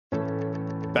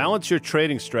Balance your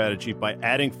trading strategy by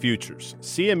adding futures.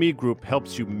 CME Group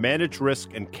helps you manage risk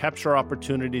and capture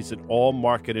opportunities in all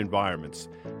market environments.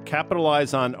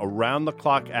 Capitalize on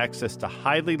around-the-clock access to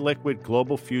highly liquid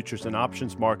global futures and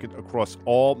options market across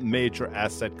all major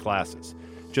asset classes.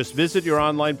 Just visit your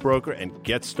online broker and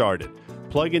get started.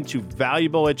 Plug into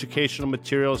valuable educational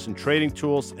materials and trading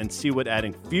tools and see what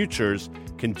adding futures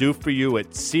can do for you at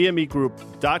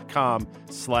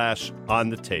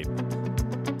cmegroup.com/on-the-tape.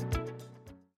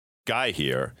 Guy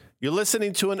here. You're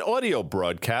listening to an audio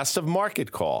broadcast of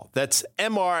Market Call. That's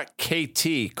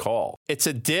MRKT Call. It's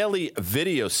a daily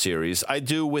video series I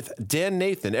do with Dan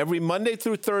Nathan every Monday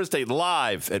through Thursday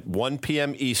live at 1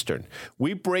 p.m. Eastern.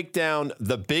 We break down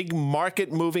the big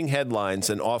market-moving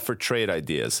headlines and offer trade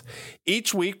ideas.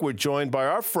 Each week, we're joined by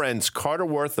our friends Carter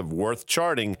Worth of Worth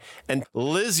Charting and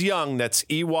Liz Young, that's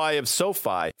EY of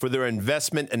SoFi, for their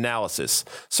investment analysis.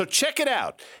 So check it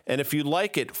out. And if you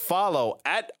like it, follow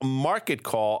at Market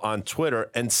Call on Twitter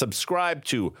and subscribe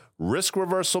to Risk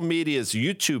Reversal Media's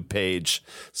YouTube page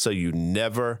so you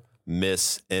never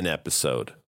miss an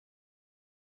episode.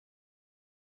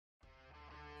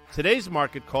 Today's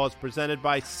Market Call is presented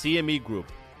by CME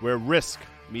Group, where risk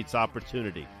meets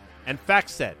opportunity, and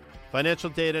FactSet, financial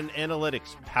data and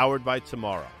analytics powered by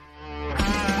tomorrow.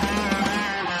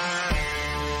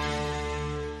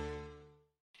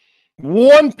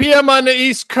 $1 p.m. on the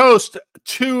East Coast,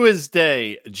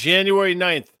 Tuesday, January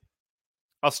 9th.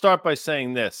 I'll start by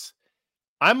saying this.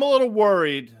 I'm a little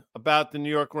worried about the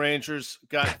New York Rangers.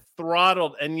 Got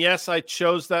throttled. And yes, I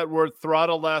chose that word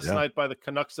throttled last night by the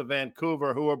Canucks of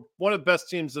Vancouver, who are one of the best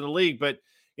teams in the league. But,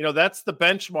 you know, that's the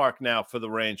benchmark now for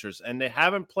the Rangers. And they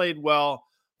haven't played well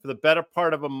for the better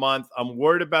part of a month. I'm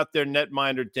worried about their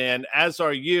netminder, Dan, as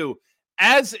are you.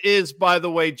 As is, by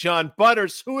the way, John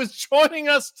Butters, who is joining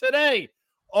us today.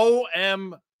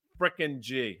 OM frickin'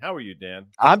 G. How are you, Dan?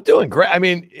 I'm doing great. I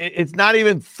mean, it's not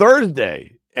even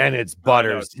Thursday, and it's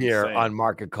Butters here on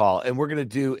Market Call. And we're going to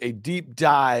do a deep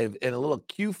dive and a little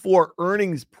Q4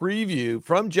 earnings preview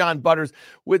from John Butters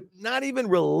with not even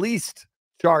released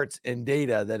charts and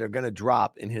data that are going to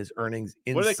drop in his earnings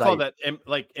insight. What do they call that?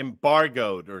 Like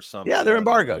embargoed or something? Yeah, they're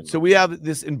embargoed. So we have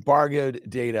this embargoed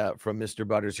data from Mr.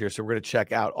 Butters here. So we're going to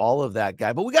check out all of that,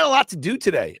 guy. But we got a lot to do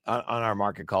today on our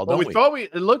Market Call, don't we? Thought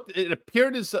it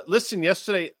appeared as, listen,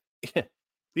 yesterday,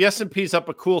 the S&P's up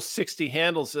a cool 60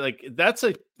 handles. Like that's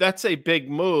a big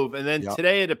move. And then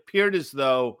today it appeared as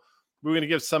though we're going to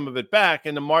give some of it back.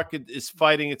 And the market is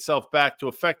fighting itself back to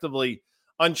effectively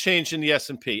unchanged in the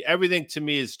S&P. Everything to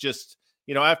me is just,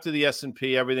 after the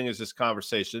S&P, everything is just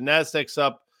conversation. The Nasdaq's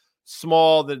up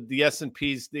small. The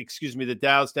S&P's, the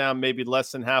Dow's down maybe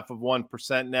less than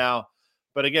 0.5% now.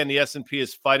 But again, the S&P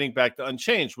is fighting back to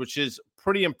unchanged, which is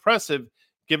pretty impressive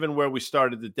given where we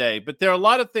started the day. But there are a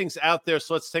lot of things out there.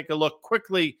 So let's take a look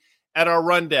quickly at our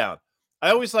rundown.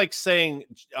 I always like saying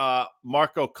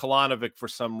Marko Kolanovic for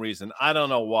some reason. I don't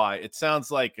know why. It sounds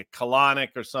like a colonic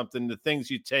or something, the things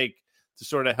you take to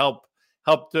sort of help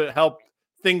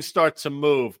things start to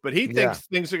move. But he thinks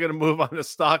things are going to move on the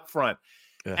stock front.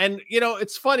 Yeah. And,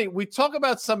 it's funny. We talk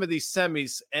about some of these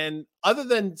semis, and other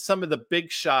than some of the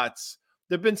big shots,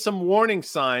 there have been some warning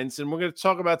signs, and we're going to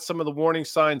talk about some of the warning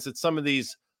signs that some of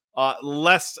these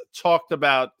less talked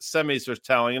about semis are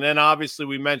telling. And then obviously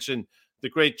we mentioned the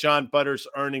great John Butters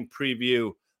earning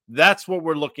preview. That's what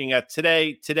we're looking at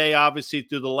today. Today, obviously,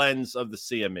 through the lens of the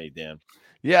CME, Dan.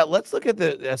 Yeah, let's look at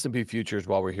the S&P futures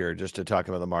while we're here, just to talk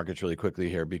about the markets really quickly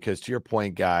here, because to your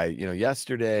point, Guy,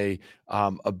 yesterday,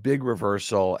 a big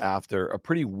reversal after a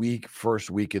pretty weak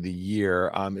first week of the year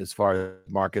as far as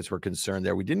markets were concerned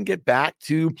there. We didn't get back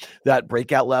to that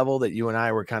breakout level that you and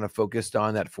I were kind of focused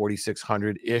on, that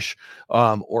 4,600-ish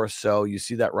or so. You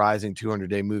see that rising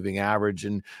 200-day moving average.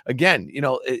 And again,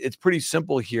 it's pretty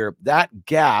simple here. That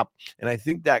gap, and I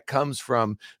think that comes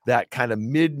from that kind of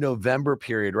mid-November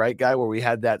period, right, Guy, where we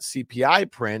had that CPI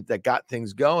print that got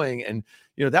things going. And,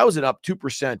 that was an up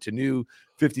 2% to new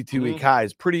 52-week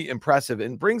highs. Pretty impressive.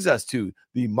 And brings us to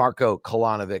the Marko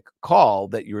Kolanovic call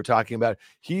that you were talking about.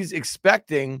 He's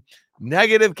expecting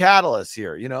negative catalysts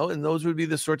here, and those would be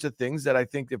the sorts of things that I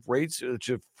think if rates which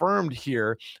have firmed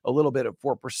here a little bit at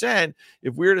 4%,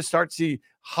 if we were to start to see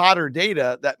hotter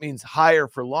data, that means higher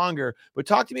for longer. But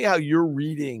talk to me how you're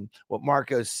reading what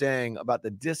Marco is saying about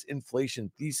the disinflation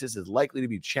thesis is likely to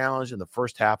be challenged in the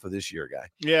first half of this year, Guy.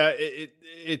 Yeah,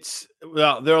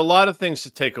 there are a lot of things to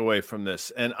take away from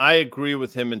this. And I agree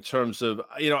with him in terms of,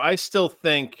 I still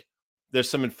think there's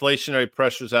some inflationary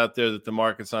pressures out there that the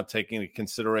market's not taking into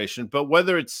consideration. But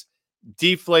whether it's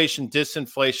deflation,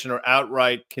 disinflation, or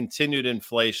outright continued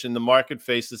inflation, the market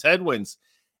faces headwinds.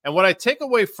 And what I take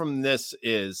away from this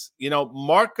is,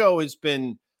 Marco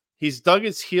he's dug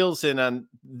his heels in on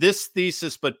this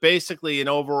thesis, but basically an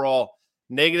overall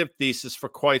negative thesis for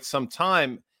quite some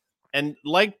time. And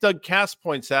like Doug Cass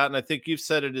points out, and I think you've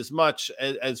said it as much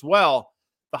as well,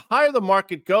 the higher the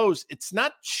market goes, it's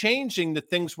not changing the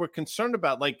things we're concerned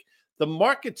about. Like the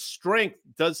market strength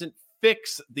doesn't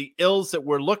fix the ills that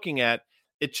we're looking at.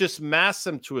 It just masks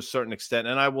them to a certain extent.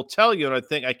 And I will tell you, and I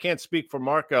think I can't speak for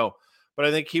Marco, but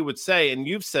I think he would say, and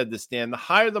you've said this, Dan, the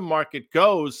higher the market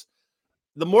goes,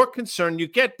 the more concerned you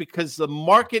get because the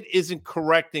market isn't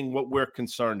correcting what we're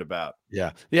concerned about.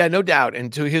 Yeah. Yeah, no doubt.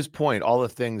 And to his point, all the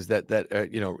things that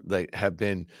they have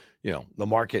been, the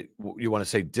market, you want to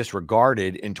say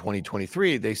disregarded in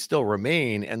 2023, they still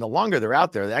remain. And the longer they're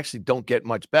out there, they actually don't get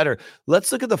much better.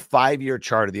 Let's look at the 5-year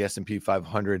chart of the S&P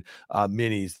 500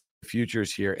 minis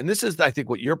futures here. And this is, I think,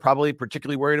 what you're probably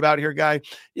particularly worried about here, Guy.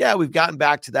 Yeah, we've gotten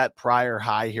back to that prior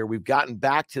high here. We've gotten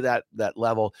back to that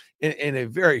level in a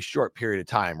very short period of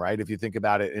time, right? If you think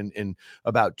about it in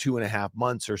about 2.5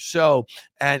 months or so,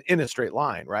 and in a straight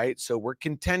line, right? So we're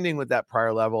contending with that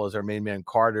prior level, as our main man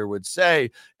Carter would say.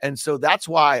 And so that's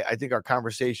why I think our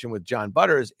conversation with John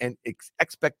Butters and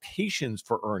expectations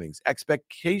for earnings,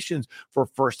 expectations for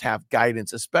first half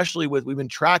guidance, especially we've been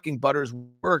tracking Butters'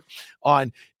 work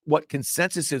on what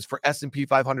consensus is for S&P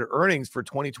 500 earnings for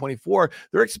 2024.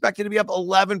 They're expected to be up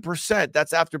 11%.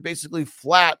 That's after basically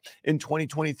flat in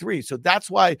 2023. So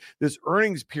that's why this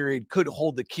earnings period could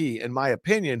hold the key, in my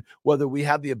opinion, whether we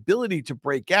have the ability to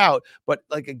break out. But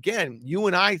like, again, you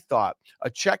and I thought a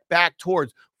check back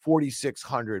towards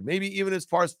 4,600, maybe even as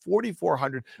far as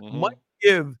 4,400 might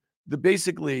give the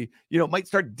basically, might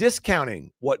start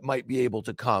discounting what might be able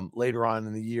to come later on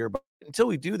in the year. But until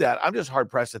we do that, I'm just hard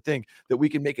pressed to think that we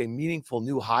can make a meaningful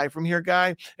new high from here,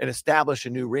 Guy, and establish a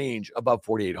new range above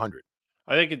 4,800.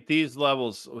 I think at these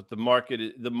levels with the market,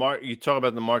 you talk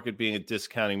about the market being a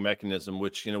discounting mechanism,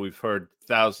 which, we've heard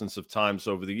thousands of times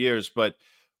over the years. But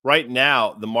right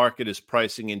now, the market is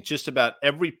pricing in just about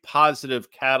every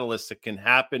positive catalyst that can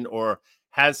happen or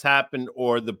has happened,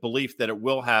 or the belief that it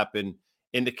will happen,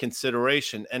 into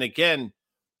consideration. And again,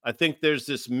 I think there's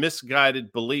this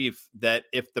misguided belief that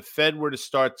if the Fed were to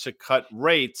start to cut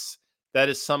rates, that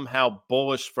is somehow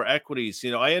bullish for equities.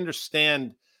 I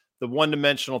understand the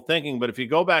one-dimensional thinking, but if you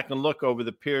go back and look over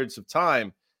the periods of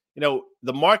time,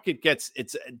 the market gets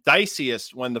its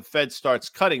diciest when the Fed starts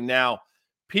cutting. Now,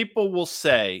 people will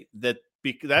say that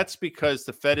that's because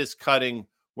the Fed is cutting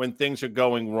when things are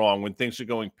going wrong, when things are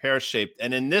going pear-shaped.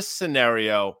 And in this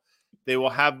scenario, they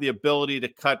will have the ability to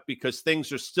cut because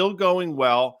things are still going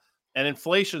well and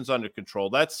inflation's under control.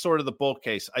 That's sort of the bull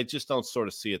case. I just don't sort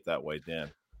of see it that way,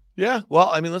 Dan. Yeah, well,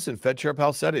 I mean, listen, Fed Chair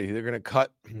Powell said it. They're going to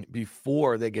cut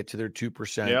before they get to their 2%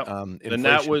 inflation and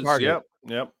that was target.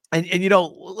 Yep. And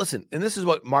listen, and this is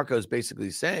what Marco is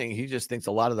basically saying. He just thinks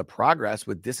a lot of the progress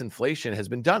with disinflation has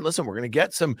been done. Listen, we're going to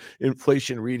get some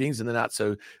inflation readings in the not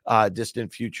so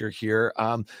distant future here.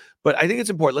 But I think it's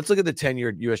important. Let's look at the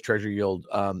 10-year U.S. Treasury yield.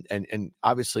 And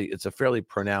obviously, it's a fairly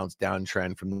pronounced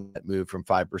downtrend from that move from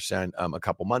 5% a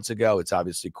couple months ago. It's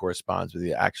obviously corresponds with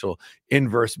the actual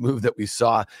inverse move that we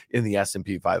saw in the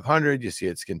S&P 500. You see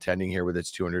it's contending here with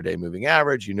its 200-day moving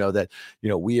average. You know that,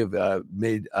 we have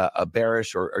made a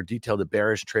bearish or detailed a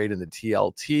bearish trade in the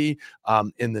TLT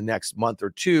in the next month or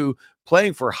two,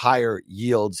 playing for higher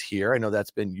yields here. I know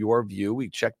that's been your view. We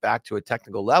check back to a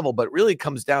technical level, but it really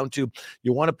comes down to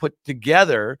you want to put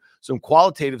together some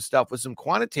qualitative stuff with some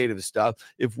quantitative stuff.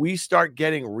 If we start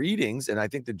getting readings, and I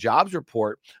think the jobs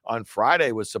report on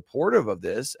Friday was supportive of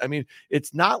this. I mean,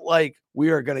 it's not like we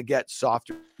are going to get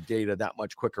softer data that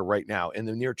much quicker right now in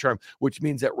the near term, which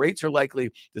means that rates are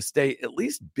likely to stay at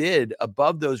least bid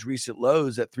above those recent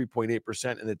lows at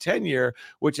 3.8% in the 10-year,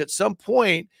 which at some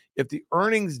point, if the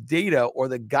earnings data or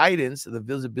the guidance, the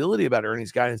visibility about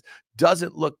earnings guidance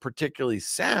doesn't look particularly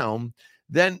sound,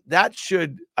 then that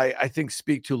should, I think,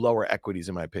 speak to lower equities,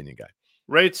 in my opinion, Guy.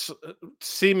 Rates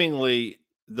seemingly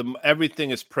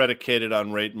everything is predicated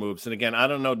on rate moves. And again, I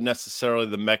don't know necessarily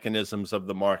the mechanisms of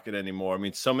the market anymore. I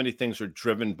mean, so many things are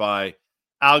driven by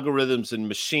algorithms and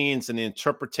machines and the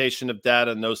interpretation of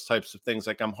data and those types of things.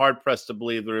 Like, I'm hard pressed to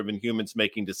believe there are even humans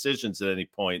making decisions at any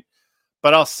point.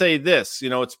 But I'll say this,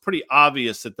 it's pretty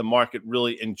obvious that the market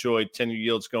really enjoyed 10-year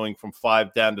yields going from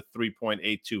 5 down to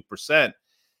 3.82%.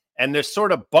 And they're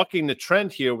sort of bucking the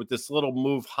trend here with this little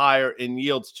move higher in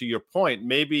yields, to your point.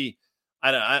 Maybe,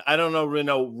 I don't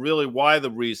know really why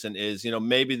the reason is,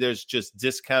 maybe there's just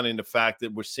discounting the fact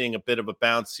that we're seeing a bit of a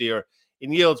bounce here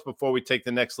in yields before we take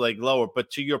the next leg lower. But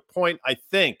to your point, I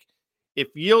think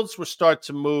if yields were start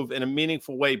to move in a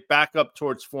meaningful way back up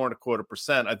towards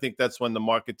 4.25%, I think that's when the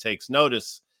market takes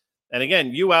notice. And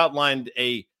again, you outlined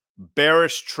a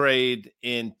bearish trade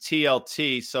in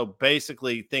TLT. So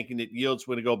basically thinking that yields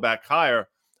were going to go back higher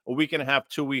a week and a half,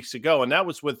 2 weeks ago. And that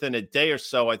was within a day or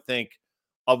so, I think,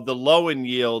 of the low in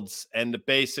yields and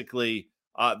basically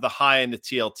the high in the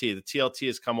TLT. The TLT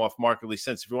has come off markedly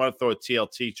since. If you want to throw a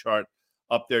TLT chart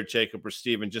up there, Jacob or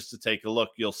Steven, just to take a look,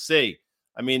 you'll see.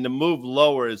 I mean, the move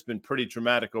lower has been pretty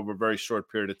dramatic over a very short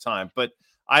period of time. But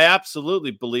I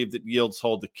absolutely believe that yields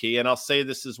hold the key. And I'll say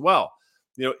this as well.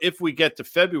 If we get to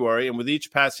February and with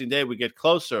each passing day we get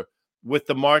closer with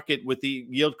the market, with the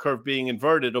yield curve being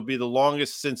inverted, it'll be the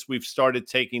longest since we've started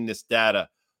taking this data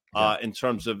in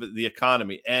terms of the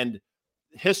economy. And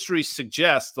history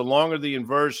suggests the longer the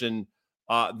inversion,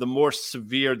 the more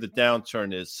severe the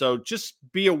downturn is. So just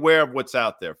be aware of what's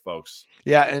out there, folks.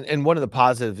 Yeah, and one of the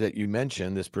positives that you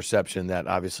mentioned, this perception that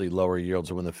obviously lower yields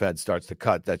are when the Fed starts to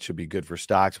cut, that should be good for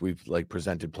stocks. We've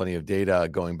presented plenty of data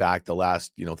going back the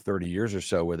last 30 years or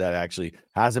so where that actually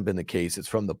hasn't been the case. It's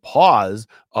from the pause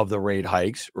of the rate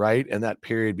hikes, right? And that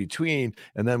period between,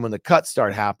 and then when the cuts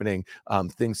start happening,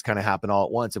 things kind of happen all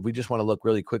at once. If we just want to look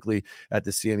really quickly at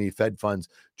the CME Fed Funds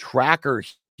tracker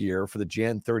here for the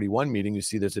Jan 31 meeting, you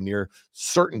see there's a near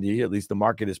certainty, at least the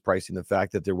market is pricing the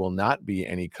fact that there will not be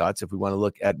any cuts. If we want to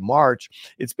look at March,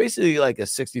 it's basically like a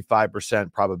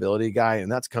 65% probability guy,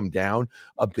 and that's come down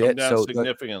a bit. So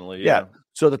significantly, yeah.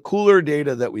 So the cooler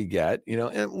data that we get,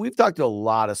 and we've talked to a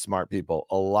lot of smart people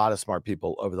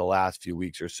over the last few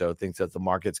weeks or so, thinks that the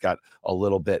market's got a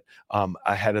little bit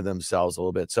ahead of themselves a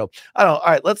little bit. So I don't know.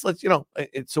 All right, let's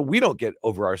so we don't get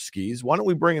over our skis. Why don't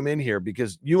we bring him in here?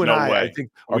 Because you and I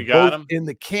think, are both in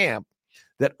the camp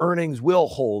that earnings will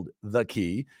hold the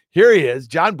key. Here he is,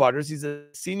 John Butters. He's a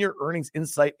senior earnings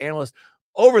insight analyst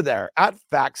over there at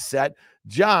FactSet.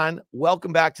 John,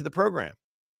 welcome back to the program.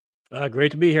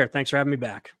 Great to be here. Thanks for having me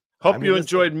back. Hope you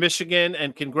enjoyed Michigan,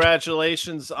 and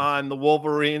congratulations on the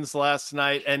Wolverines last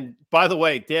night. And by the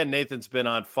way, Dan Nathan's been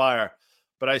on fire.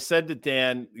 But I said to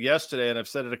Dan yesterday, and I've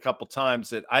said it a couple times,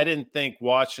 that I didn't think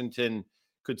Washington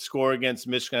could score against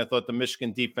Michigan. I thought the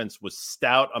Michigan defense was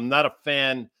stout. I'm not a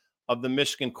fan of the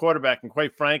Michigan quarterback. And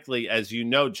quite frankly, as you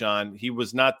know, John, he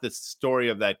was not the story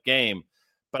of that game.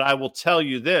 But I will tell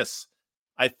you this.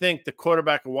 I think the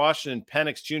quarterback of Washington,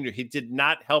 Penix Jr., he did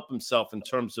not help himself in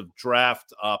terms of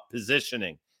draft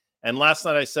positioning. And last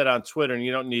night I said on Twitter, and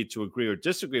you don't need to agree or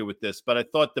disagree with this, but I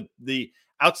thought the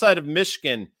outside of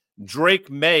Michigan, Drake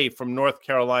May from North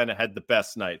Carolina had the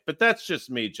best night. But that's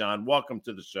just me, John. Welcome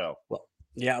to the show.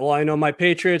 Well, I know my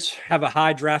Patriots have a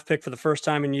high draft pick for the first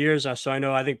time in years, so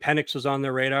I think Penix was on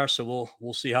their radar. So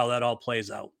we'll see how that all plays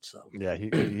out. So yeah,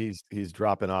 he's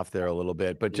dropping off there a little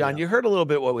bit. But John, you heard a little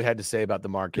bit what we had to say about the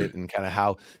market and kind of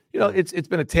how it's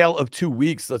been a tale of 2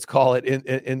 weeks, let's call it,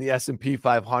 in the S&P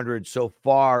 500 so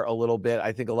far a little bit.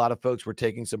 I think a lot of folks were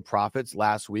taking some profits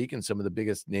last week, and some of the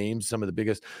biggest names, some of the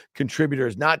biggest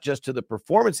contributors, not just to the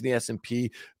performance in the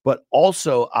S&P, but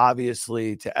also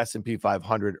obviously to S&P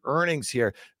 500 earnings here.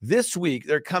 This week,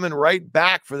 they're coming right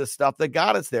back for the stuff that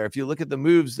got us there. If you look at the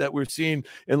moves that we're seeing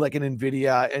in like an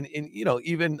NVIDIA and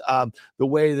even the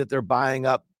way that they're buying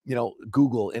up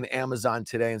Google and Amazon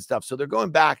today and stuff. So they're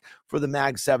going back for the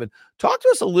Mag 7. Talk to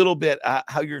us a little bit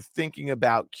how you're thinking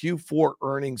about Q4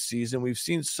 earnings season. We've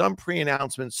seen some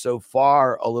pre-announcements so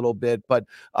far a little bit, but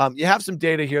you have some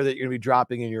data here that you're going to be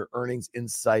dropping in your Earnings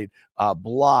Insight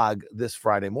blog this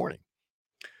Friday morning.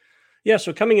 Yeah,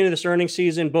 so coming into this earnings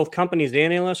season, both companies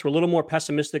and analysts were a little more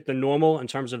pessimistic than normal in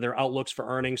terms of their outlooks for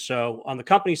earnings. So on the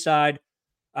company side,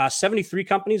 73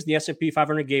 companies, the S&P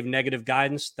 500 gave negative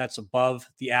guidance. That's above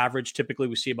the average. Typically,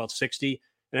 we see about 60.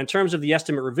 And in terms of the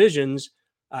estimate revisions,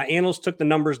 analysts took the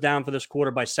numbers down for this quarter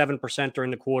by 7%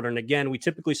 during the quarter. And again, we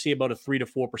typically see about a 3 to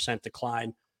 4%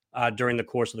 decline during the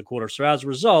course of the quarter. So as a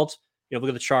result, look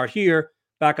at the chart here.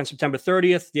 Back on September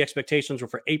 30th, the expectations were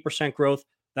for 8% growth.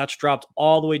 That's dropped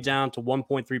all the way down to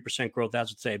 1.3% growth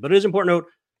as of today. But it is important to note,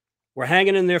 we're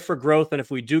hanging in there for growth. And if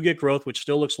we do get growth, which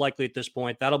still looks likely at this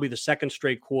point, that'll be the second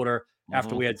straight quarter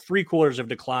after we had 3 quarters of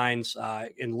declines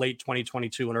in late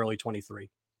 2022 and early 23.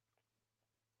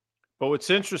 But what's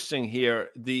interesting here,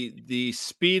 the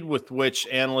speed with which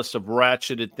analysts have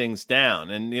ratcheted things down.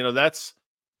 And, that's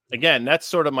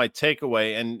sort of my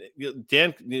takeaway. And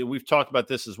Dan, we've talked about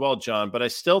this as well, John, but I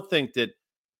still think that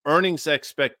earnings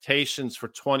expectations for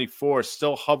 24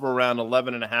 still hover around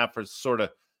 11.5 or sort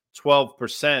of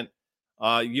 12%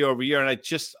 year over year. And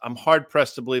I'm hard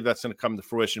pressed to believe that's going to come to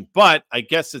fruition, but I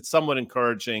guess it's somewhat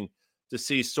encouraging to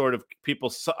see sort of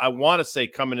people, I want to say,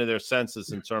 come into their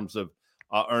senses in terms of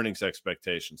earnings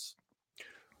expectations.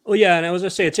 Well, yeah, and I was going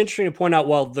to say, it's interesting to point out,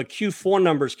 while the Q4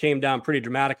 numbers came down pretty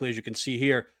dramatically, as you can see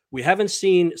here, we haven't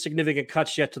seen significant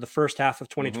cuts yet to the first half of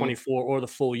 2024 or the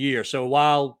full year. So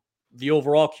while the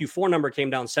overall Q4 number came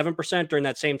down 7% during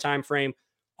that same time frame,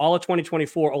 all of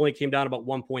 2024 only came down about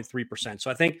 1.3%.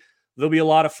 So I think there'll be a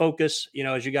lot of focus,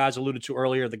 as you guys alluded to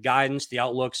earlier, the guidance, the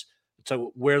outlooks,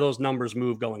 to where those numbers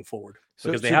move going forward,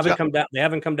 because they haven't come down. They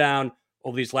haven't come down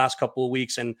over these last couple of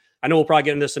weeks. And I know we'll probably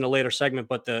get into this in a later segment,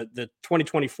 but the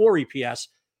 2024 EPS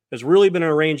has really been in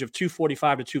a range of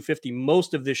 245 to 250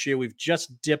 most of this year. We've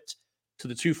just dipped to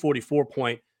the 244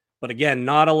 point. But again,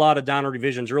 not a lot of downward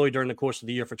revisions really during the course of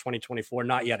the year for 2024.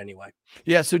 Not yet, anyway.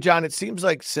 Yeah. So, John, it seems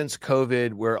like since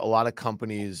COVID, where a lot of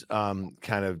companies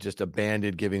kind of just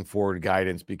abandoned giving forward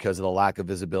guidance because of the lack of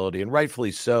visibility, and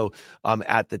rightfully so,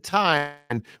 at the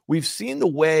time, we've seen the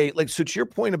way, so to your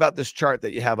point about this chart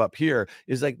that you have up here,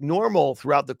 is like normal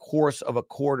throughout the course of a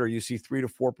quarter, you see 3 to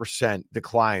 4%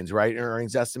 declines, right, in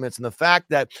earnings estimates. And the fact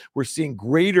that we're seeing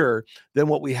greater than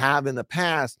what we have in the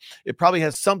past, it probably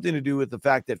has something to do with the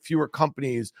fact that fewer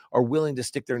companies are willing to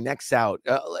stick their necks out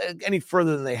any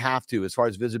further than they have to as far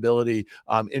as visibility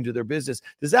into their business.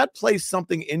 Does that play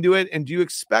something into it? And do you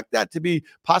expect that to be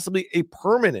possibly a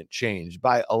permanent change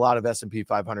by a lot of S&P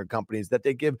 500 companies, that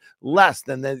they give less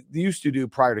than they used to do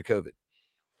prior to COVID?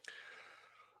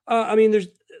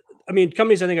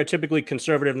 Companies I think are typically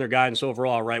conservative in their guidance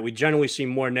overall, right? We generally see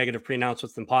more negative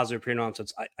pre-announcements than positive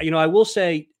pre-announcements. I will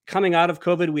say, coming out of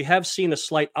COVID, we have seen a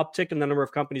slight uptick in the number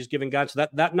of companies giving guidance. So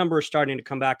that number is starting to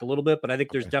come back a little bit, but I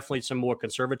think there's definitely some more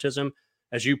conservatism,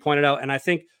 as you pointed out. And I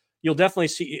think you'll definitely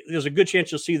see, there's a good chance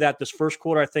you'll see that this first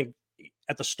quarter. I think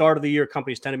at the start of the year,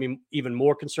 companies tend to be even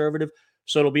more conservative.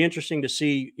 So it'll be interesting to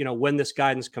see, when this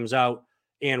guidance comes out,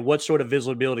 and what sort of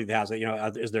visibility it has.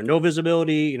 Is there no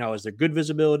visibility? Is there good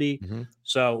visibility? Mm-hmm.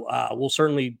 So we'll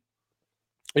certainly,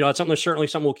 it's certainly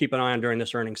something we'll keep an eye on during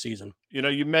this earnings season.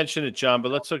 You mentioned it, John,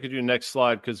 but let's look at your next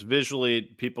slide, because visually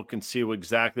people can see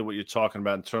exactly what you're talking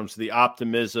about in terms of the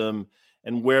optimism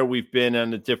and where we've been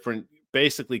on the different,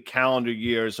 basically, calendar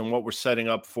years and what we're setting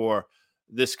up for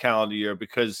this calendar year.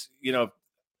 Because,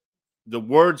 the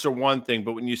words are one thing,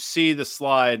 but when you see the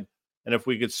slide, and if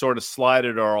we could sort of slide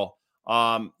it, Earl,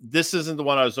 this isn't the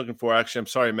one I was looking for. Actually, I'm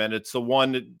sorry, man. It's the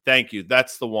one. Thank you.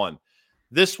 That's the one.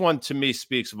 This one, to me,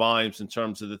 speaks volumes in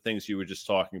terms of the things you were just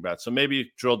talking about. So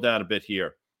maybe drill down a bit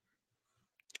here.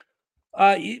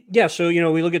 Yeah. So,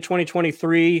 we look at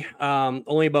 2023,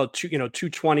 only about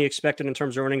 220 expected in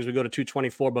terms of earnings. We go to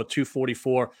 224, about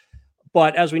 244.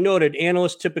 But as we noted,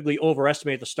 analysts typically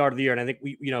overestimate at the start of the year. And I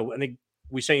think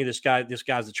we sent you this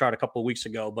guy's the chart a couple of weeks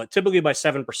ago, but typically by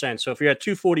 7%. So if you're at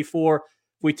 244, if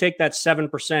we take that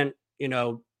 7%,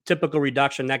 typical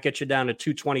reduction, that gets you down to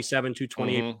 227,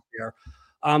 228 here.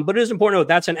 But it is important to note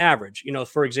that's an average.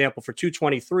 For example, for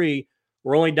 223,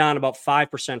 we're only down about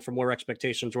 5% from where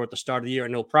expectations were at the start of the year,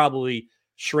 and it'll probably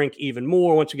shrink even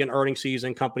more once we get earnings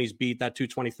season. Companies beat that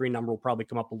 223 number, will probably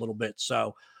come up a little bit.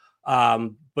 So,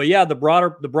 but yeah, the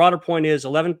broader point is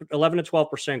 11 to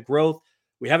 12% growth.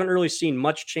 We haven't really seen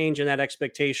much change in that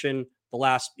expectation the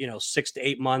last 6 to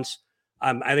 8 months.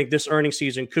 I think this earnings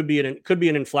season could be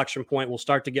an inflection point. We'll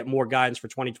start to get more guidance for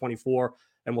 2024,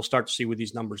 and we'll start to see where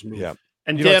these numbers move. Yeah.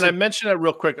 And Dan, I mentioned that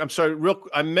real quick. I'm sorry,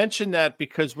 I mentioned that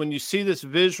because when you see this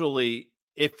visually,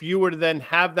 if you were to then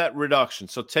have that reduction,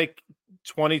 so take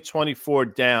 2024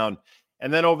 down,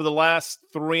 and then over the last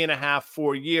 3.5,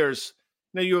 4 years,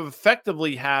 you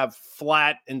effectively have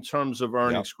flat in terms of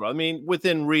earnings growth. I mean,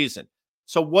 within reason.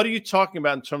 So what are you talking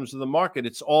about in terms of the market?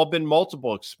 It's all been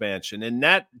multiple expansion, and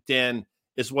that, Dan,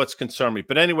 is what's concerned me.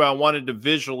 But anyway, I wanted to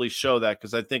visually show that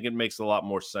because I think it makes a lot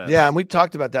more sense. Yeah, and we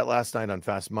talked about that last night on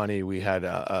Fast Money. We had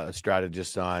a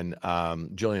strategist on,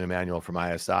 Julian Emanuel from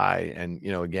ISI, and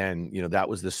again, that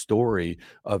was the story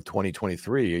of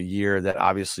 2023, a year that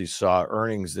obviously saw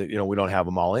earnings that we don't have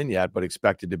them all in yet, but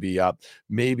expected to be up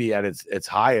maybe at its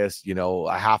highest,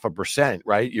 0.5%,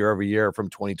 right, year over year from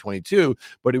 2022.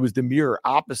 But it was the mirror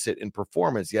opposite in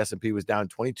performance. The S&P was down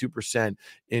 22%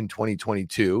 in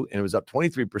 2022, and it was up 23%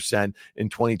 in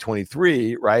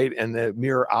 2023, right? And the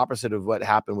mirror opposite of what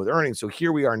happened with earnings. So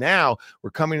here we are now, we're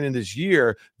coming in this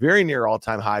year very near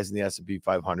all-time highs in the S&P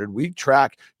 500. We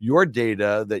track your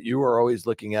data that you are always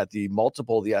looking at the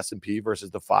multiple of the S&P versus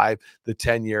the 5, the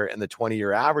 10-year, and the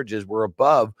 20-year averages. We're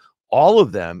above all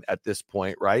of them at this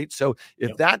point, right? So if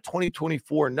Yep. that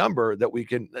 2024 number that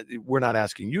we're not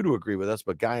asking you to agree with us,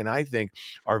 but Guy and I think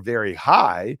are very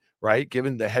high, right?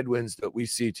 Given the headwinds that we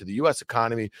see to the U.S.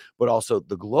 economy, but also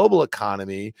the global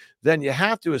economy, then you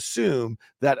have to assume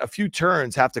that a few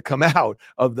turns have to come out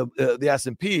of the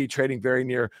S&P trading very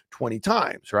near 20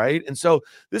 times, right? And so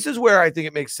this is where I think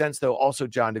it makes sense, though, also,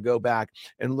 John, to go back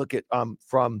and look at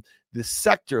from the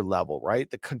sector level, right?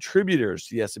 The contributors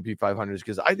to the S&P 500,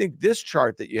 because I think this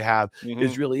chart that you have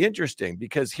is really interesting,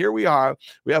 because here we have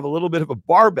a little bit of a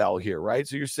barbell here, right?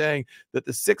 So you're saying that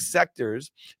the 6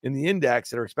 sectors in the index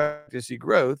that are expected to see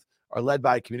growth are led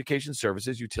by communication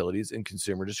services, utilities, and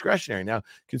consumer discretionary. Now,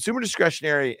 consumer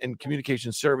discretionary and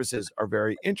communication services are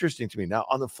very interesting to me. Now,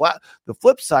 on the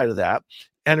flip side of that,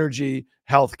 energy,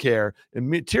 healthcare, and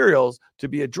materials to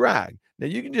be a drag. Now,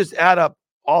 you can just add up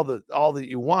all that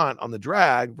you want on the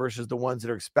drag versus the ones that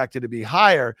are expected to be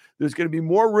higher. There's going to be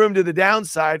more room to the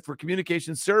downside for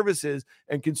communication services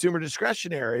and consumer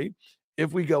discretionary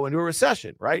if we go into a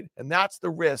recession, right? And that's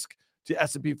the risk to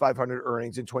S&P 500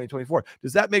 earnings in 2024.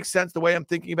 Does that make sense the way I'm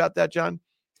thinking about that, John?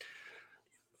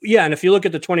 Yeah, and if you look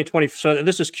at the 2020, so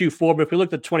this is Q4, but if we look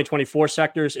at the 2024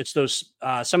 sectors, it's those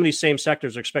some of these same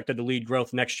sectors are expected to lead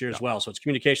growth next year as well. So it's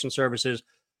communication services,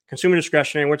 consumer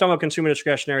discretionary. We're talking about consumer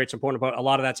discretionary. It's important about a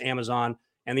lot of that's Amazon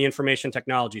and the information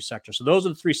technology sector. So those are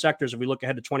the 3 sectors, if we look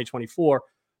ahead to 2024,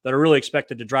 that are really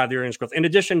expected to drive the earnings growth, in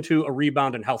addition to a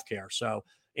rebound in healthcare. So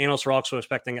analysts are also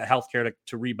expecting healthcare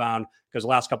to rebound, because the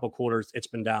last couple of quarters it's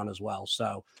been down as well.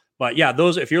 So, but yeah,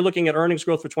 those, if you're looking at earnings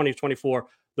growth for 2024,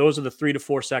 those are the 3 to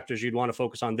 4 sectors you'd want to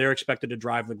focus on. They're expected to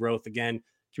drive the growth. Again,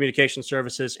 communication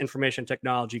services, information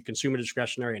technology, consumer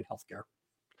discretionary, and healthcare.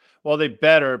 Well, they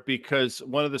better, because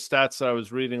one of the stats that I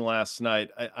was reading last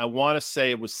night, I want to say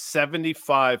it was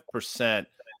 75%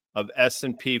 of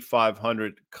S&P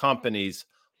 500 companies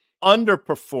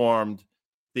underperformed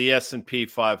the S&P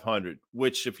 500,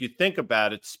 which, if you think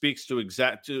about it, speaks to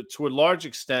a large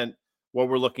extent what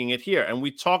we're looking at here. And we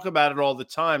talk about it all the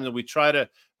time, and we try to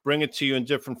bring it to you in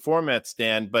different formats,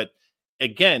 Dan. But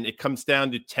again, it comes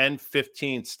down to 10,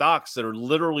 15 stocks that are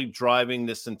literally driving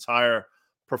this entire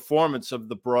performance of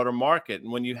the broader market.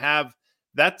 And when you have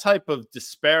that type of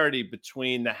disparity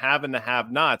between the have and the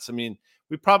have-nots, I mean,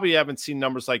 we probably haven't seen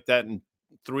numbers like that in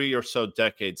 3 or so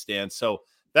decades, Dan. So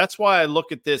that's why I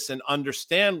look at this and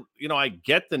understand, I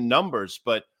get the numbers,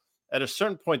 but at a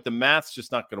certain point, the math's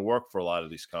just not going to work for a lot of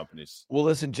these companies. Well,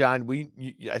 listen, John,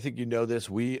 I think you know this.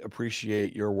 We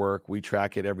appreciate your work. We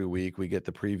track it every week. We get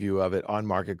the preview of it on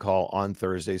Market Call on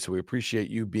Thursday. So we appreciate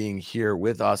you being here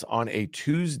with us on a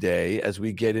Tuesday as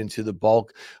we get into the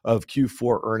bulk of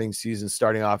Q4 earnings season,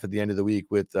 starting off at the end of the week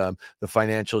with the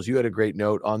financials. You had a great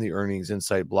note on the Earnings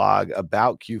Insight blog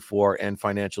about Q4 and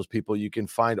financials. People, you can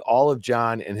find all of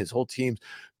John and his whole team's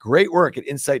great work at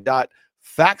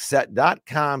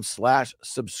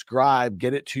insight.factset.com/subscribe.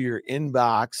 Get it to your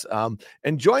inbox,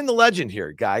 and join the legend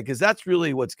here, Guy, because that's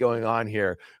really what's going on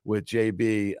here with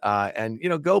JB.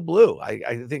 And go blue.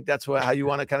 I think that's how you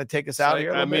want to kind of take us out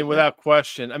here. I mean, without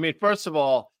question. I mean, first of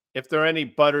all, if there are any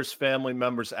Butters family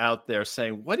members out there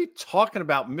saying, "What are you talking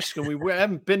about, Michigan? We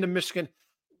haven't been to Michigan."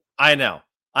 I know.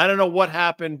 I don't know what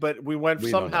happened, but we went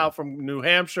somehow from New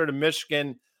Hampshire to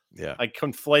Michigan. Yeah, I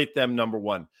conflate them, number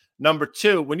one. Number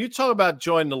two, when you talk about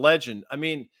join the legend, I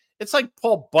mean, it's like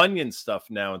Paul Bunyan stuff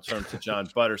now in terms of John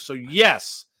Butters. So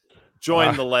yes,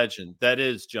 join the legend. That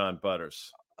is John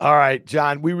Butters. All right,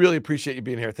 John, we really appreciate you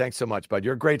being here. Thanks so much, bud.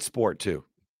 You're a great sport too.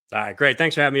 All right, great.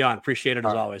 Thanks for having me on. Appreciate it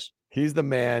as always. He's the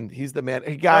man. He's the man.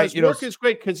 Hey, guys, his work is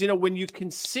great because when you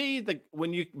can see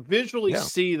when you visually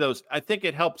see those, I think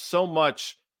it helps so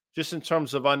much just in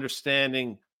terms of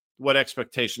understanding what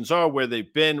expectations are, where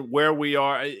they've been, where we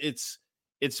are. It's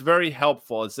very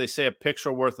helpful. As they say, a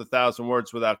picture worth 1,000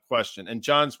 words without question. And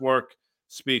John's work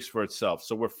speaks for itself.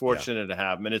 So we're fortunate to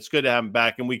have him, and it's good to have him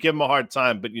back. And we give him a hard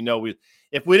time, but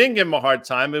if we didn't give him a hard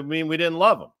time, it would mean we didn't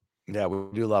love him. Yeah,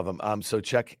 we do love him. So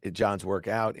check John's work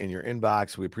out in your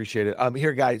inbox. We appreciate it.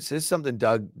 Here, guys, this is something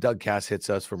Doug Cass hits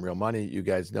us from Real Money. You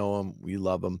guys know him. We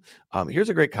love him. Here's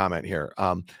a great comment here.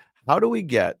 How do we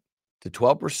get to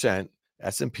 12%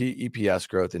 S&P EPS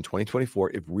growth in 2024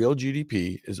 if real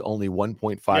GDP is only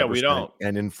 1.5%? Yeah, we don't.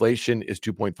 And inflation is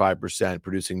 2.5%,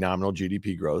 producing nominal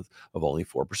GDP growth of only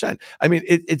 4%. I mean,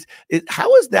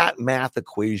 how is that math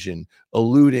equation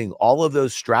eluding all of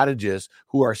those strategists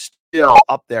who are still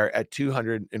up there at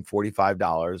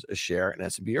 $245 a share in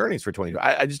S&P earnings for 2020?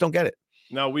 I just don't get it.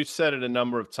 No, we've said it a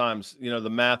number of times. The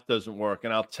math doesn't work.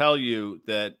 And I'll tell you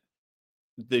that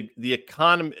the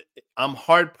economy, I'm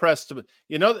hard pressed to,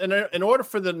 in order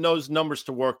for those numbers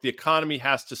to work, the economy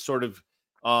has to sort of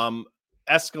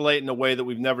escalate in a way that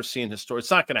we've never seen historically.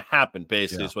 It's not going to happen,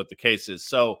 basically, is what the case is.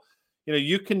 So,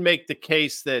 you can make the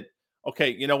case that, okay,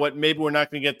 you know what, maybe we're not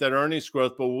going to get that earnings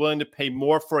growth, but we're willing to pay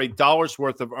more for a dollar's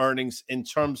worth of earnings in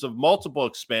terms of multiple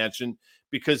expansion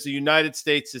because the United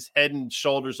States is head and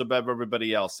shoulders above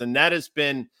everybody else. And that has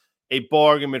been a bull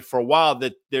argument for a while,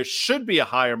 that there should be a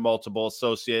higher multiple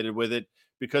associated with it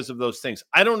because of those things.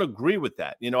 I don't agree with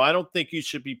that. I don't think you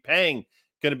should be paying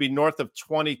going to be north of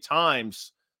 20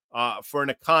 times for an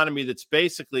economy that's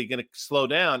basically going to slow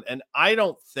down. And I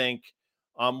don't think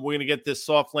we're going to get this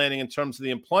soft landing in terms of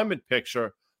the employment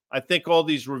picture. I think all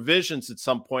these revisions at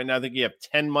some point, and I think you have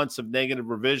 10 months of negative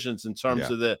revisions in terms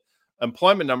of the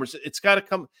employment numbers. It's got to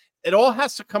come. It all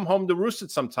has to come home to roost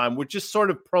at some time. We're just sort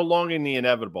of prolonging the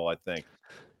inevitable, I think.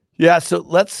 Yeah, so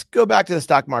let's go back to the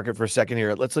stock market for a second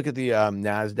here. Let's look at the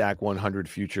NASDAQ 100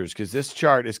 futures, because this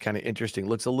chart is kind of interesting.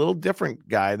 Looks a little different,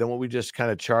 Guy, than what we just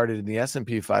kind of charted in the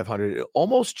S&P 500. It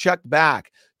almost checked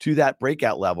back to that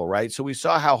breakout level, right? So we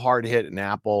saw how hard hit an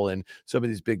Apple and some of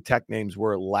these big tech names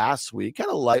were last week, kind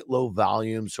of light, low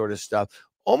volume sort of stuff.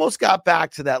 Almost got back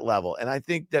to that level. And I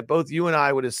think that both you and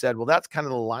I would have said, well, that's kind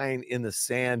of the line in the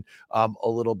sand a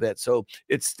little bit. So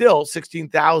it's still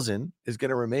 16,000 is going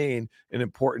to remain an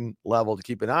important level to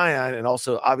keep an eye on. And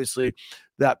also, obviously,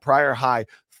 that prior high.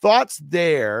 Thoughts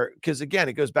there, because again,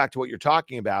 it goes back to what you're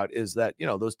talking about, is that,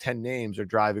 those 10 names are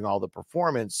driving all the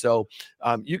performance. So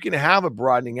you can have a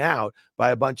broadening out by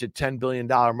a bunch of $10 billion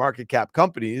market cap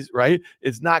companies, right?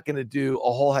 It's not going to do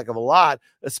a whole heck of a lot,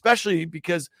 especially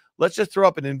because let's just throw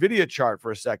up an NVIDIA chart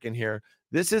for a second here.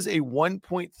 This is a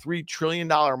 $1.3 trillion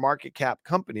market cap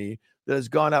company that has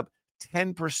gone up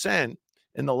 10%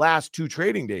 in the last 2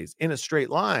 trading days in a straight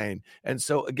line. And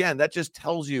so again, that just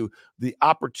tells you the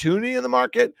opportunity in the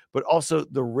market, but also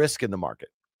the risk in the market.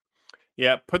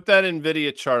 Yeah, put that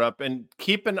NVIDIA chart up and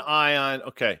keep an eye on,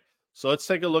 okay, so let's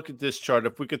take a look at this chart.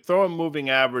 If we could throw a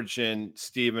moving average in,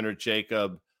 Stephen or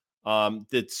Jacob,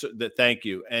 thank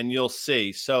you, and you'll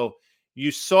see. So you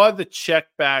saw the check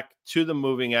back to the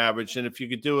moving average, and if you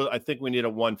could do it, I think we need a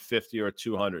 150 or a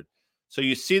 200. So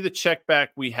you see the check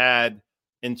back we had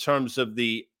in terms of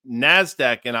the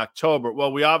NASDAQ in October.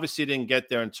 Well, we obviously didn't get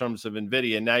there in terms of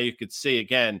NVIDIA. Now you could see,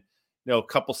 again, a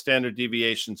couple standard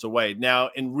deviations away. Now,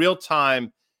 in real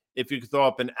time, if you could throw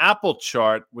up an Apple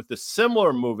chart with a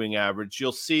similar moving average,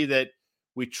 you'll see that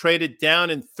we traded down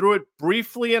and through it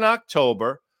briefly in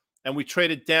October, and we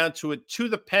traded down to it to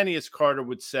the penny, as Carter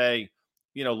would say,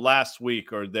 last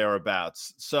week or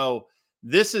thereabouts. So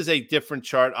this is a different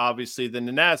chart, obviously, than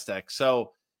the NASDAQ.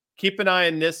 So keep an eye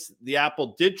on this. The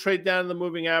Apple did trade down the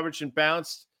moving average and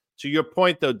bounced. To your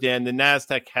point, though, Dan, the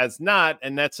NASDAQ has not,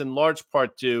 and that's in large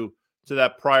part due to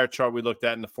that prior chart we looked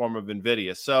at in the form of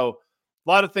NVIDIA. So a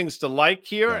lot of things to like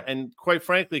here. Yeah. And quite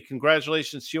frankly,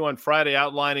 congratulations to you on Friday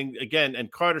outlining, again,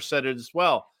 and Carter said it as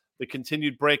well, the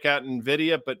continued breakout in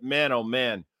NVIDIA. But man, oh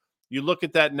man, you look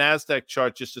at that NASDAQ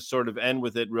chart just to sort of end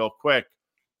with it real quick.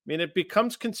 I mean, it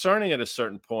becomes concerning at a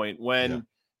certain point when,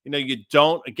 you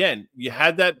don't, again, you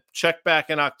had that check back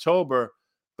in October,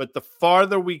 but the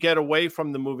farther we get away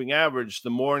from the moving average, the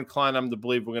more inclined I'm to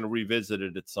believe we're going to revisit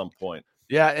it at some point.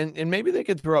 Yeah, and maybe they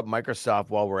could throw up Microsoft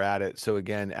while we're at it. So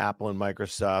again, Apple and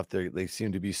Microsoft, they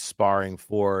seem to be sparring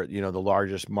for, the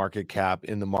largest market cap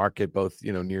in the market, both,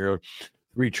 near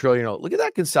 $3 trillion. Look at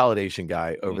that consolidation,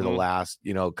 Guy, over the last,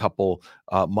 couple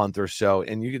month or so.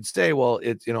 And you could say, well,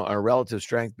 it's, on a relative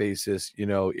strength basis,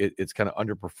 it's kind of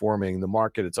underperforming the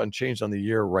market. It's unchanged on the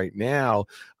year right now.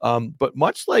 But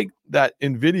much like that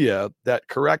NVIDIA that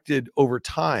corrected over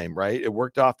time, right? It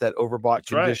worked off that overbought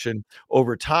condition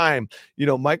over time.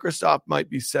 Microsoft might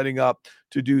be setting up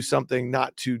to do something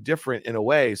not too different in a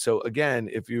way. So again,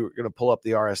 if you're going to pull up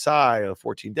the RSI on a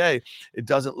 14-day, it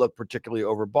doesn't look particularly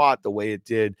overbought the way it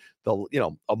did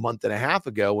a month and a half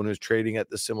ago when it was trading at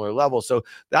the similar level. So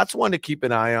that's one to keep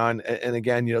an eye on. And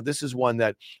again, this is one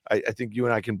that I think you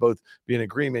and I can both be in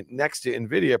agreement. Next to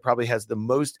NVIDIA probably has the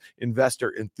most investor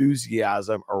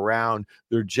enthusiasm around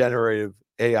their generative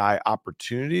AI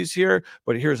opportunities here.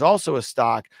 But here's also a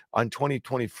stock on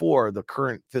 2024, the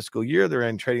current fiscal year they're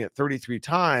in, trading at 33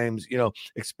 times,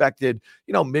 expected,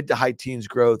 mid to high teens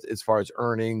growth as far as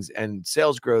earnings and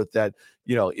sales growth that,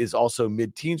 is also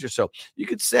mid-teens or so. You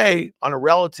could say on a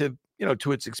relative,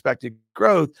 to its expected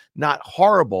growth, not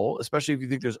horrible, especially if you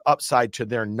think there's upside to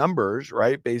their numbers,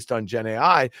 right? Based on Gen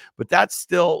AI, but that's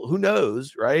still, who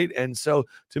knows, right? And so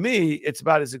to me, it's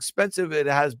about as expensive it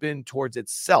has been towards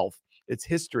itself, its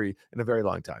history, in a very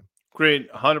long time. Agreed.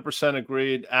 100%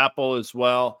 agreed. Apple as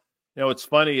well. What's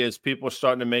funny is people are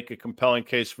starting to make a compelling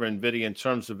case for NVIDIA in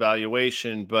terms of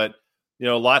valuation, but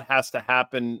a lot has to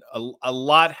happen. A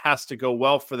lot has to go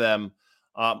well for them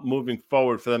moving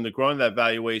forward for them to grow in that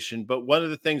valuation. But one of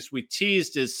the things we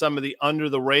teased is some of the under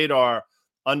the radar,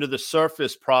 under the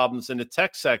surface problems in the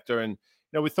tech sector. And,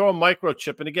 we throw a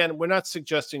microchip. And again, we're not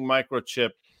suggesting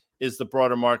microchip is the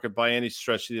broader market by any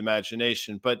stretch of the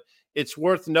imagination, but it's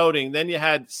worth noting. Then you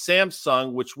had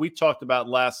Samsung, which we talked about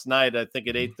last night, I think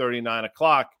at 8:30, 9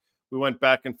 o'clock. We went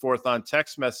back and forth on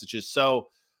text messages. So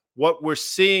what we're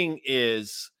seeing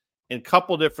is in a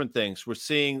couple different things. We're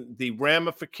seeing the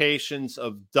ramifications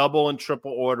of double and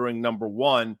triple ordering, number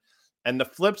one, and the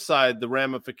flip side, the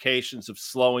ramifications of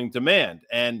slowing demand.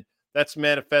 And that's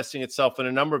manifesting itself in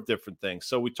a number of different things.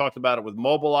 So we talked about it with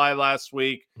Mobileye last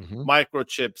week,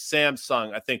 Microchip,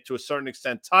 Samsung, I think to a certain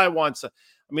extent, Taiwan. So,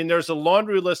 I mean, there's a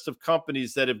laundry list of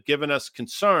companies that have given us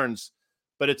concerns,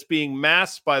 but it's being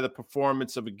masked by the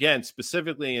performance of, again,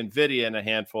 specifically NVIDIA and a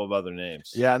handful of other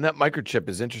names. Yeah, and that microchip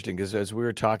is interesting because as we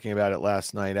were talking about it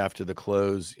last night after the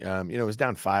close, it was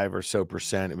down 5% or so.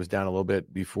 It was down a little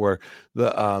bit before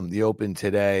the open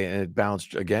today, and it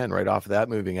bounced again right off of that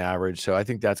moving average. So I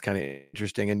think that's kind of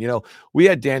interesting. And, we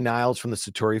had Dan Niles from the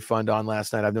Satori Fund on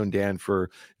last night. I've known Dan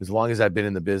for as long as I've been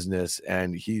in the business,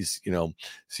 and he's,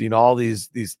 seen all these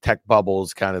tech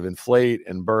bubbles kind of inflate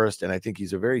and burst. And I think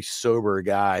he's a very sober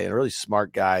guy and a really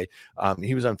smart guy.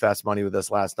 He was on Fast Money with us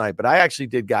last night, but I actually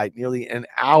did nearly an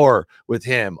hour with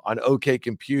him on OK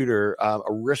Computer, a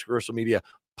Risk Reversal Media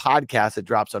podcast that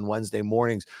drops on Wednesday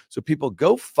mornings. So people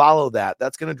go follow that.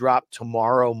 That's going to drop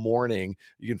tomorrow morning.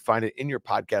 You can find it in your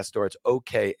podcast store. It's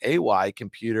OKAY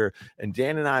Computer. And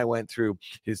Dan and I went through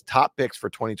his top picks for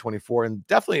 2024 and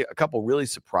definitely a couple really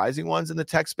surprising ones in the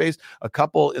tech space, a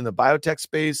couple in the biotech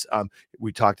space.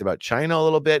 We talked about China a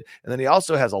little bit. And then he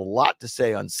also has a lot to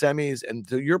say on semis. And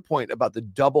to your point about the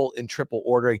double and triple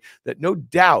ordering that no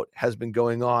doubt has been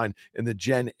going on in the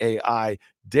Gen AI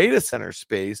data center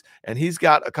space, and he's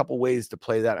got a couple ways to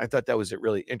play that. I thought that was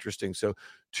really interesting. So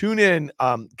tune in,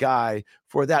 Guy,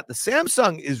 for that. The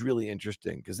Samsung is really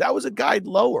interesting because that was a guide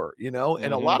lower, and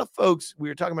a lot of folks, we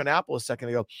were talking about Apple a second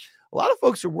ago. A lot of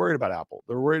folks are worried about Apple.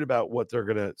 They're worried about what they're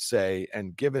going to say.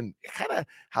 And given kind of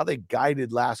how they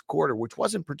guided last quarter, which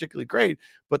wasn't particularly great,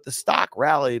 but the stock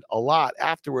rallied a lot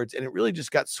afterwards. And it really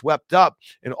just got swept up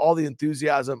in all the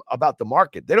enthusiasm about the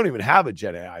market. They don't even have a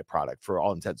Gen AI product for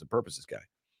all intents and purposes, Guy.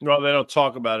 Well, they don't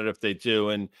talk about it if they do.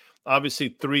 And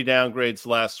obviously 3 downgrades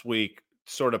last week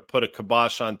sort of put a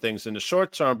kibosh on things in the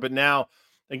short term. But now,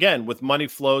 again, with money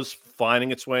flows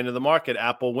finding its way into the market,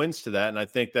 Apple wins to that. And I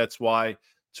think that's why,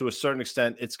 to a certain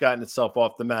extent, it's gotten itself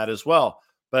off the mat as well.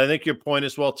 But I think your point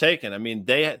is well taken. I mean,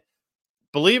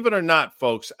 believe it or not,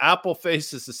 folks, Apple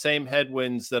faces the same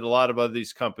headwinds that a lot of other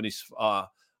these companies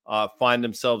find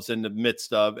themselves in the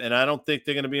midst of. And I don't think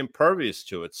they're going to be impervious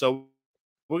to it. So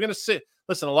we're going to see.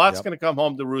 Listen, a lot's going to come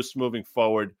home to roost moving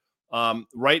forward.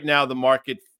 Right now, the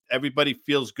market, everybody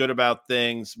feels good about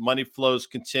things. Money flows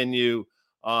continue.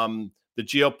 The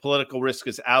geopolitical risk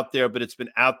is out there, but it's been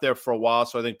out there for a while.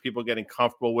 So I think people are getting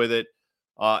comfortable with it.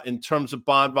 In terms of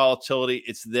bond volatility,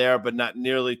 it's there, but not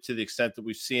nearly to the extent that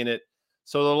we've seen it.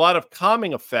 So there are a lot of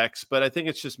calming effects, but I think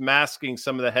it's just masking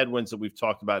some of the headwinds that we've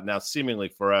talked about now seemingly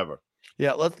forever.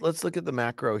 Yeah, let's look at the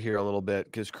macro here a little bit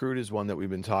because crude is one that we've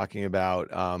been talking about.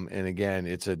 And again,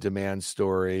 it's a demand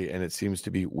story and it seems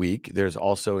to be weak. There's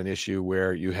also an issue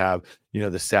where you have, the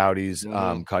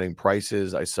Saudis cutting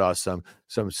prices. I saw some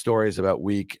stories about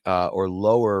weak or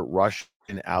lower Russian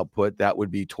output. That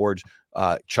would be towards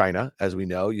China, as we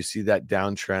know. You see that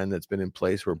downtrend that's been in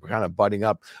place. We're kind of butting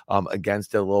up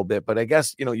against it a little bit. But I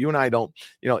guess, you and I don't,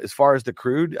 as far as the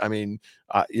crude, I mean,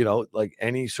 like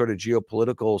any sort of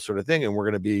geopolitical sort of thing, and we're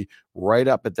going to be right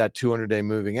up at that 200-day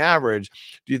moving average.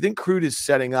 Do you think crude is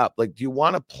setting up? Like, do you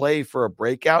want to play for a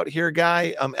breakout here,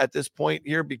 Guy, at this point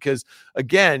here? Because,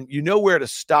 again, where to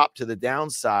stop to the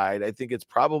downside. I think it's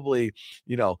probably,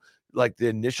 like the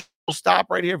initial stop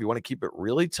right here, if you want to keep it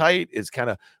really tight, is kind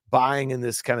of buying in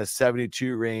this kind of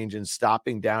 72 range and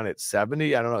stopping down at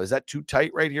 70. I don't know. Is that too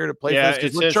tight right here to play? Yeah,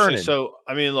 it's interesting. So,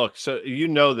 I mean, look, so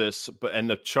this, but and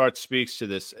the chart speaks to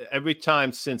this. Every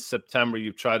time since September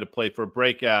you've tried to play for a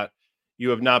breakout, you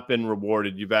have not been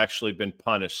rewarded. You've actually been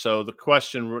punished. So the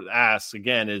question asked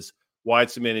again is why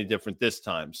it's any different this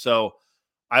time. So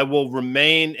I will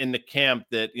remain in the camp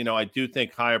that, I do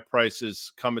think higher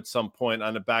prices come at some point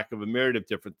on the back of a myriad of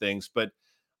different things. But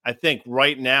I think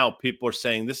right now people are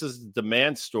saying this is the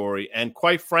demand story. And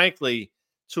quite frankly,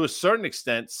 to a certain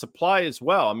extent, supply as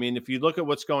well. I mean, if you look at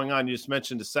what's going on, you just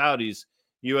mentioned the Saudis,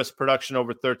 U.S. production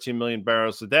over 13 million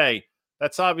barrels a day.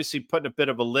 That's obviously putting a bit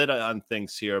of a lid on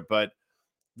things here. But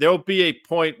there'll be a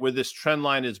point where this trend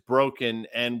line is broken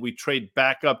and we trade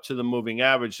back up to the moving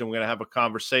average, and we're going to have a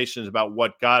conversation about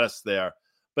what got us there.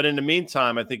 But in the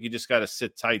meantime, I think you just got to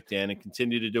sit tight, Dan, and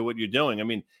continue to do what you're doing. I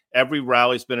mean, every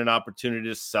rally's been an opportunity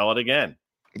to sell it again.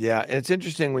 Yeah, and it's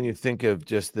interesting when you think of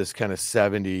just this kind of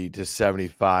 70 to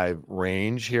 75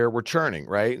 range here. We're churning,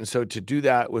 right? And so to do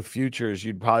that with futures,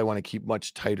 you'd probably want to keep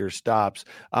much tighter stops.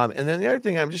 And then the other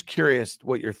thing, I'm just curious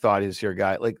what your thought is here,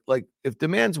 guy. Like if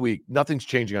demand's weak, nothing's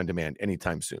changing on demand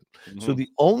anytime soon. So the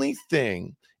only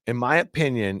thing, in my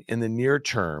opinion, in the near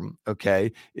term,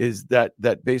 okay, is that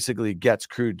basically gets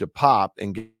crude to pop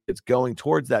and gets going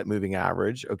towards that moving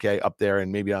average, okay, up there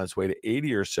and maybe on its way to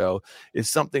 80 or so, is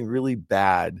something really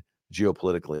bad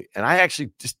geopolitically. And I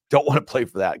actually just don't want to play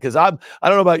for that because I don't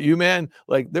know about you, man.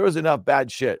 Like there was enough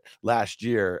bad shit last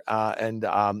year.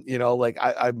 You know, like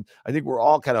I think we're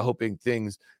all kind of hoping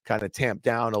things kind of tamp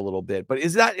down a little bit. But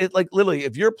is that it? Like literally,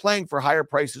 if you're playing for higher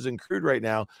prices in crude right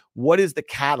now, what is the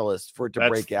catalyst for it to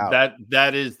break out?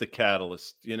 That is the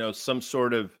catalyst. You know, some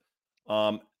sort of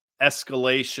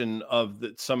escalation of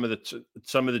some of the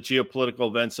geopolitical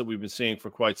events that we've been seeing for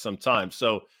quite some time.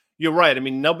 So you're right. I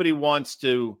mean, nobody wants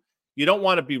to. You don't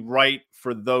want to be right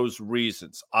for those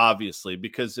reasons, obviously,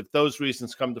 because if those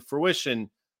reasons come to fruition,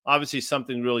 obviously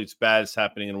something really bad is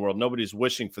happening in the world. Nobody's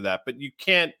wishing for that, but you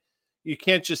can't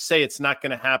just say it's not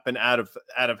going to happen out of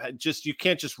just, you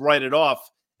can't just write it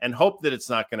off and hope that it's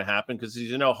not going to happen because, as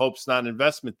you know, hope's not an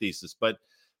investment thesis. But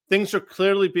things are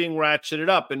clearly being ratcheted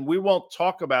up, and we won't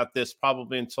talk about this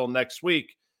probably until next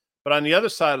week. But on the other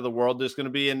side of the world, there's going to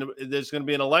be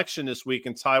an election this week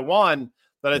in Taiwan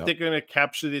that I think are going to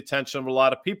capture the attention of a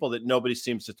lot of people that nobody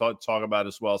seems to talk about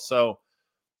as well. So,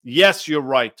 yes, you're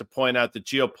right to point out that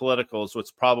geopolitical is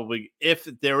what's probably, if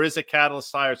there is a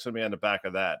catalyst higher, it's going to be on the back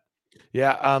of that.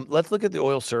 Yeah, let's look at the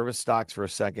oil service stocks for a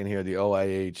second here. The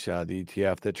OIH, the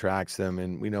ETF that tracks them,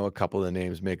 and we know a couple of the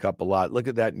names make up a lot. Look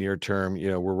at that near term.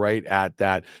 You know, we're right at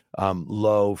that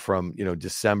low from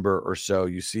December or so.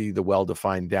 You see the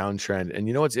well-defined downtrend, and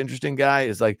you know what's interesting, guy,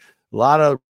 is like a lot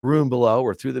of room below.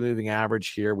 We're through the moving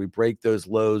average here. We break those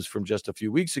lows from just a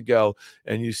few weeks ago,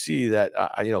 and you see that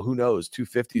who knows,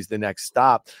 250 is the next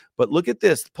stop. But look at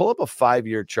this. Pull up a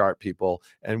 5-year chart, people,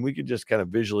 and we could just kind of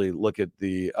visually look at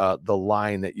the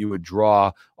line that you would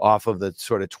draw off of the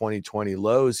sort of 2020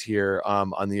 lows here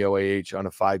on the OAH on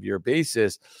a 5-year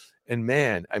basis. And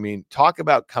man, I mean, talk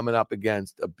about coming up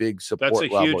against a big support level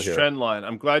here. That's a huge trend line.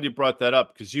 I'm glad you brought that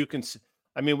up because you can.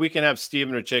 I mean, we can have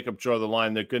Steven or Jacob draw the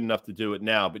line. They're good enough to do it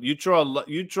now. But you draw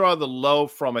the low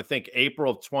from, I think,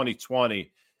 April of 2020,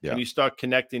 and you start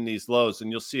connecting these lows, and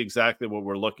you'll see exactly what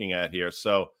we're looking at here.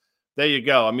 So there you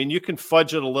go. I mean, you can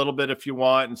fudge it a little bit if you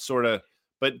want and sort of,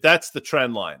 but that's the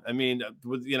trend line. I mean,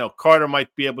 Carter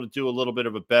might be able to do a little bit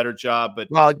of a better job, but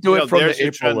do it from the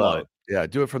April low. Yeah,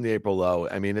 do it from the April low.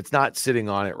 I mean, it's not sitting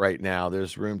on it right now.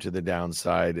 There's room to the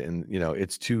downside, and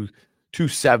it's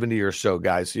 270 or so,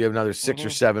 guys. So you have another 6 or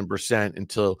 7%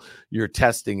 until you're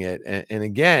testing it. And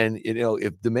again,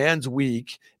 if demand's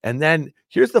weak, and then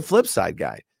here's the flip side,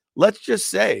 guy. Let's just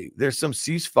say there's some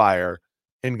ceasefire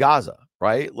in Gaza,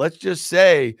 right? Let's just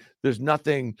say there's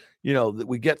nothing, that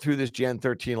we get through this Jan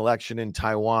 13 election in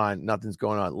Taiwan, nothing's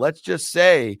going on. Let's just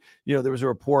say, there was a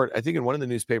report, I think in one of the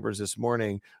newspapers this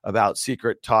morning about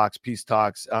secret talks, peace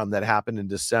talks that happened in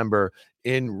December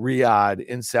in Riyadh,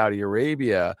 in Saudi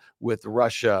Arabia with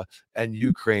Russia and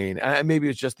Ukraine. And maybe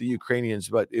it's just the Ukrainians,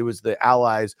 but it was the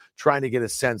allies trying to get a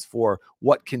sense for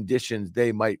what conditions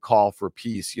they might call for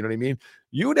peace. You know what I mean?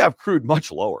 You would have crude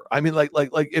much lower. I mean, like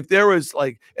if there was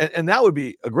and that would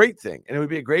be a great thing. And it would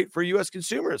be great for U.S.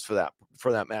 consumers for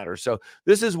that matter. So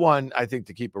this is one I think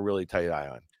to keep a really tight eye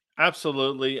on.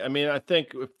 Absolutely. I mean, I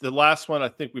think if the last one, I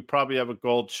think we probably have a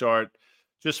gold chart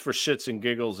just for shits and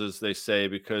giggles, as they say,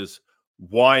 because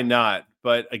why not?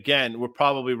 But again, we're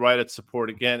probably right at support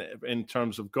again in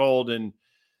terms of gold. And,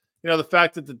 the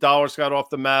fact that the dollar's got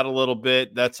off the mat a little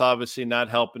bit, that's obviously not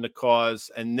helping the cause.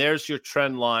 And there's your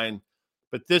trend line.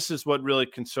 But this is what really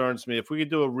concerns me. If we could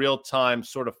do a real-time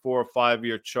sort of 4 or 5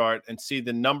 year chart and see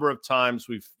the number of times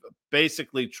we've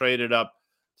basically traded up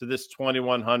to this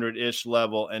 2100-ish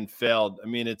level and failed, I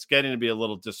mean, it's getting to be a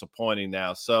little disappointing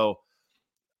now. So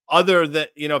other than,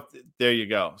 there you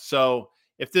go. So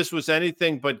if this was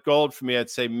anything but gold for me, I'd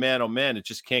say, man, oh man, it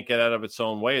just can't get out of its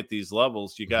own way at these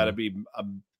levels. You got to be a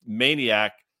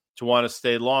maniac to want to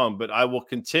stay long. But I will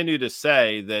continue to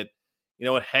say that,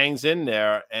 it hangs in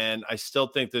there, and I still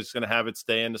think there's going to have its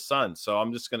day in the sun. So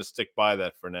I'm just going to stick by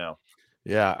that for now.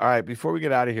 Yeah. All right. Before we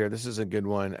get out of here, this is a good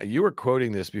one. You were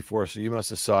quoting this before, so you must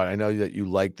have saw it. I know that you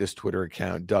like this Twitter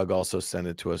account. Doug also sent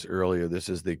it to us earlier. This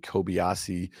is the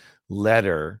Kobayashi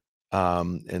letter.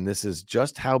 And this is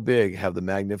just how big have the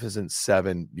Magnificent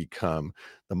Seven become.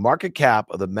 The market cap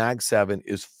of the Mag 7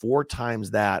 is 4 times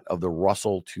that of the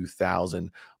Russell 2000.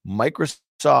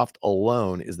 Microsoft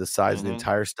alone is the size of the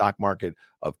entire stock market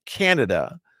of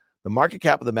Canada. The market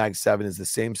cap of the Mag 7 is the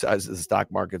same size as the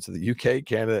stock markets of the UK,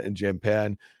 Canada, and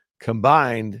Japan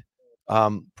combined.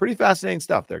 Pretty fascinating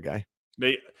stuff there, Guy.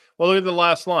 Well, look at the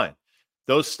last line.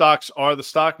 Those stocks are the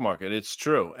stock market. It's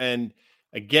true. And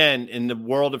again, in the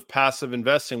world of passive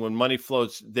investing, when money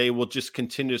flows, they will just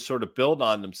continue to sort of build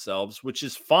on themselves, which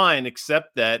is fine,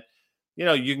 except that,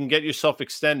 you can get yourself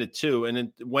extended too.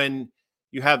 And when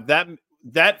you have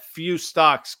that few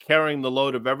stocks carrying the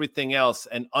load of everything else,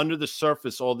 and under the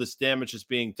surface, all this damage is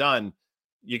being done,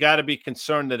 you got to be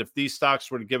concerned that if these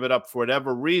stocks were to give it up for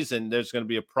whatever reason, there's going to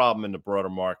be a problem in the broader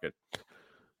market.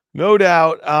 No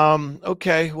doubt.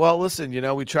 Okay. Well, listen,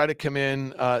 we try to come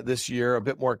in this year a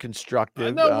bit more constructive.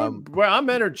 I know I'm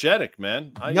energetic,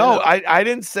 man. I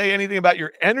didn't say anything about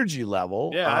your energy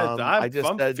level. Yeah, I'm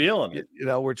said, feeling it.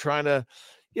 We're trying to,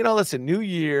 listen, new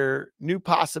year, new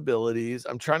possibilities.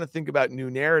 I'm trying to think about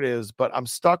new narratives, but I'm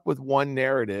stuck with one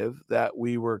narrative that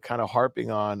we were kind of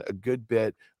harping on a good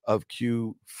bit of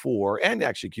Q4 and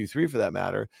actually Q3 for that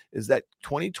matter, is that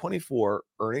 2024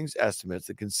 earnings estimates,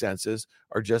 the consensus,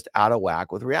 are just out of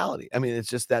whack with reality. I mean, it's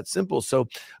just that simple. So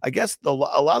I guess a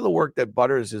lot of the work that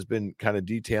Butters has been kind of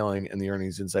detailing in the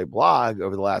Earnings Insight blog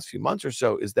over the last few months or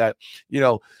so is that,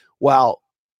 while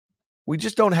we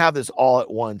just don't have this all at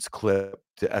once clip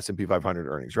to S&P 500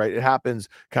 earnings, right? It happens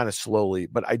kind of slowly,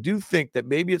 but I do think that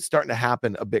maybe it's starting to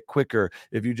happen a bit quicker.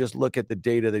 If you just look at the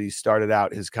data that he started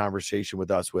out his conversation with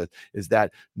us with, is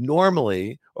that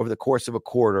normally over the course of a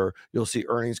quarter, you'll see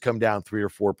earnings come down 3 or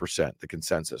 4%, the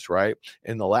consensus, right?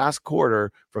 In the last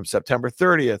quarter from September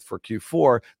 30th for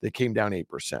Q4, they came down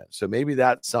 8%. So maybe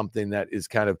that's something that is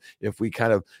kind of, if we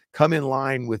kind of come in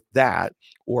line with that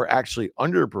or actually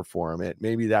underperform it,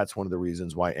 maybe that's one of the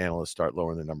reasons why analysts start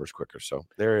lowering the numbers quicker. So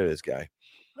there it is, Guy.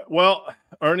 Well,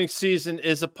 earnings season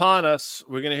is upon us.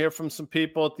 We're going to hear from some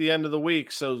people at the end of the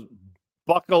week. So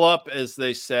buckle up, as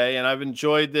they say. And I've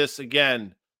enjoyed this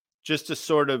again, just to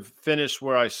sort of finish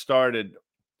where I started.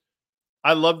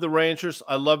 I love the Rangers.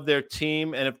 I love their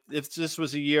team. And if this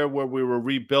was a year where we were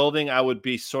rebuilding, I would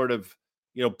be sort of,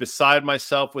 beside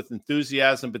myself with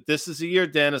enthusiasm. But this is a year,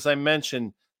 Dan, as I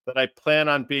mentioned, that I plan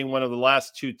on being one of the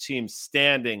last 2 teams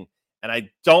standing. And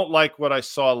I don't like what I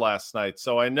saw last night.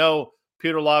 So I know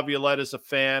Peter Laviolette is a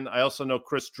fan. I also know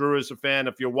Chris Drew is a fan.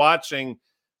 If you're watching,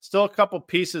 still a couple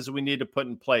pieces we need to put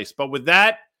in place. But with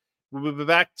that, we'll be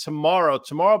back tomorrow.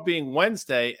 Tomorrow being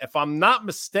Wednesday, if I'm not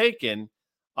mistaken,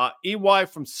 EY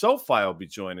from SoFi will be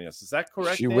joining us. Is that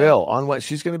correct? She will.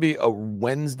 She's going to be a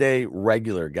Wednesday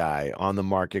regular, Guy, on the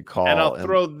market call. And I'll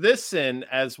throw this in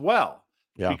as well.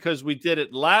 Yeah. Because we did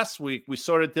it last week. We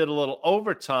sort of did a little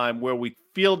overtime where we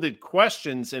fielded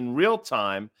questions in real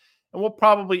time, and we'll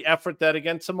probably effort that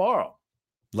again tomorrow.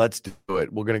 Let's do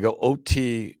it. We're going to go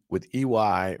OT with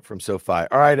EY from SoFi.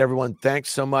 All right, everyone.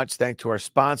 Thanks so much. Thanks to our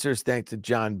sponsors. Thanks to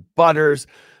John Butters.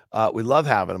 We love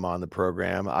having him on the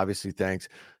program. Obviously, thanks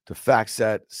to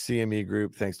FactSet, CME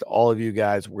Group. Thanks to all of you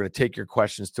guys. We're going to take your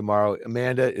questions tomorrow.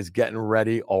 Amanda is getting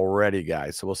ready already,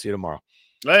 guys. So we'll see you tomorrow.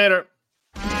 Later.